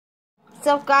What's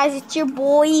up, guys? It's your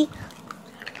boy,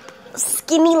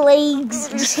 Skinny Legs.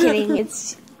 Just kidding.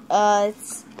 It's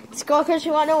Skull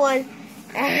Crusher 101,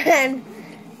 and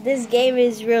this game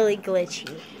is really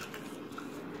glitchy.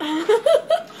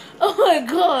 Oh my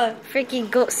god!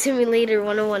 Freaking Goat Simulator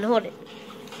 101. Hold it.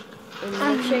 And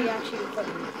make sure you actually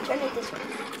turn it this way.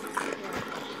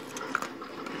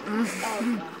 Oh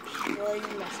gosh, well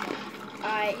you messed up.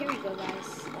 Alright, here we go,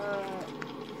 guys.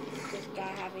 This guy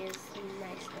having his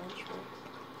nice lunch.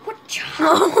 What?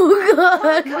 Oh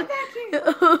god! Come back here.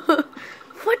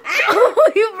 What?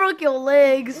 Oh, you broke your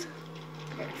legs.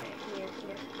 Here.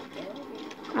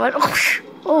 What?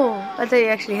 Oh, I thought you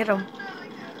actually hit him.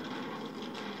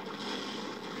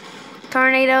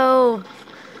 Tornado!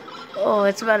 Oh,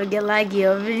 it's about to get laggy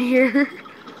over here.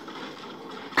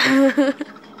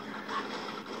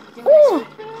 Oh!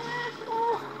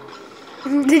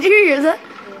 Did you hear that?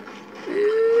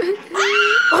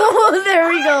 Oh, there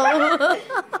we go.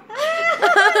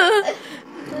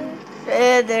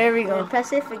 Yeah, there we go.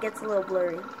 Press it if it gets a little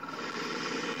blurry.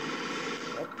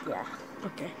 Yeah.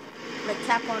 Okay. Like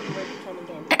tap on where you can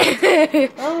again.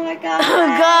 Oh my god.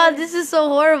 Oh god, this is so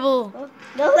horrible. Oh,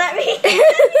 don't let me.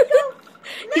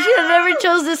 You should have never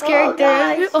chose this character.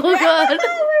 Oh god.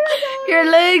 Your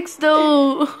legs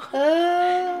though.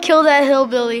 Kill that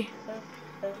hillbilly.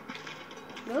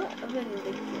 No, I'm gonna lick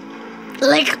it.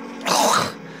 Lick.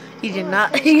 You did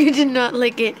not. You did not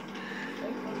lick it.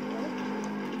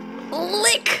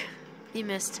 Lick. You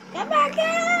missed. Come back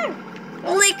here.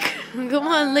 Lick. Come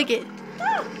on, lick it.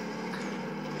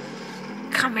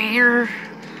 Come here.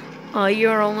 Oh,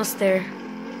 you're almost there.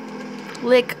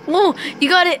 Lick. Oh, you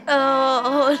got it.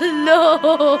 Oh no.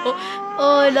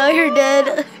 Oh, now you're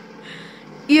dead.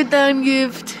 You damn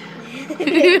gift.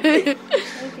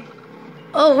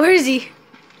 Oh, where is he?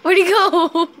 Where'd he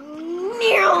go?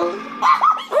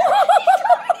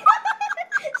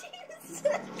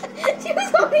 She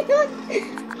was holding on.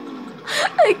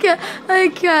 I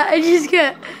can't. I just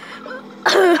can't.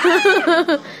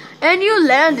 And you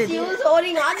landed. She was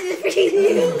holding on to the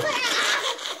freezing.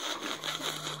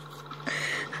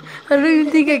 I don't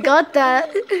even think I got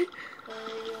that.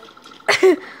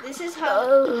 This is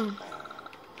how.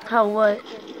 How what?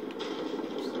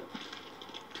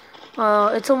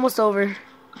 It's almost over.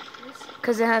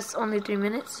 Because it has only 3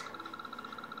 minutes.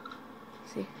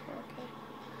 See?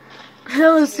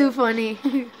 That was too funny.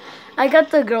 I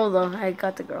got the girl though. I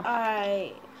got the girl.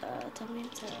 Alright. Tell me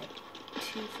it's at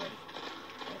 2:40.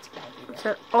 That's gotta be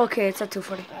So, okay, it's at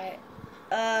 2:40.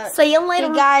 Alright. See you later.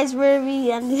 Hey guys, we're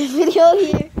ending the video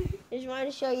here. Just wanted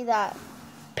to show you that.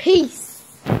 Peace.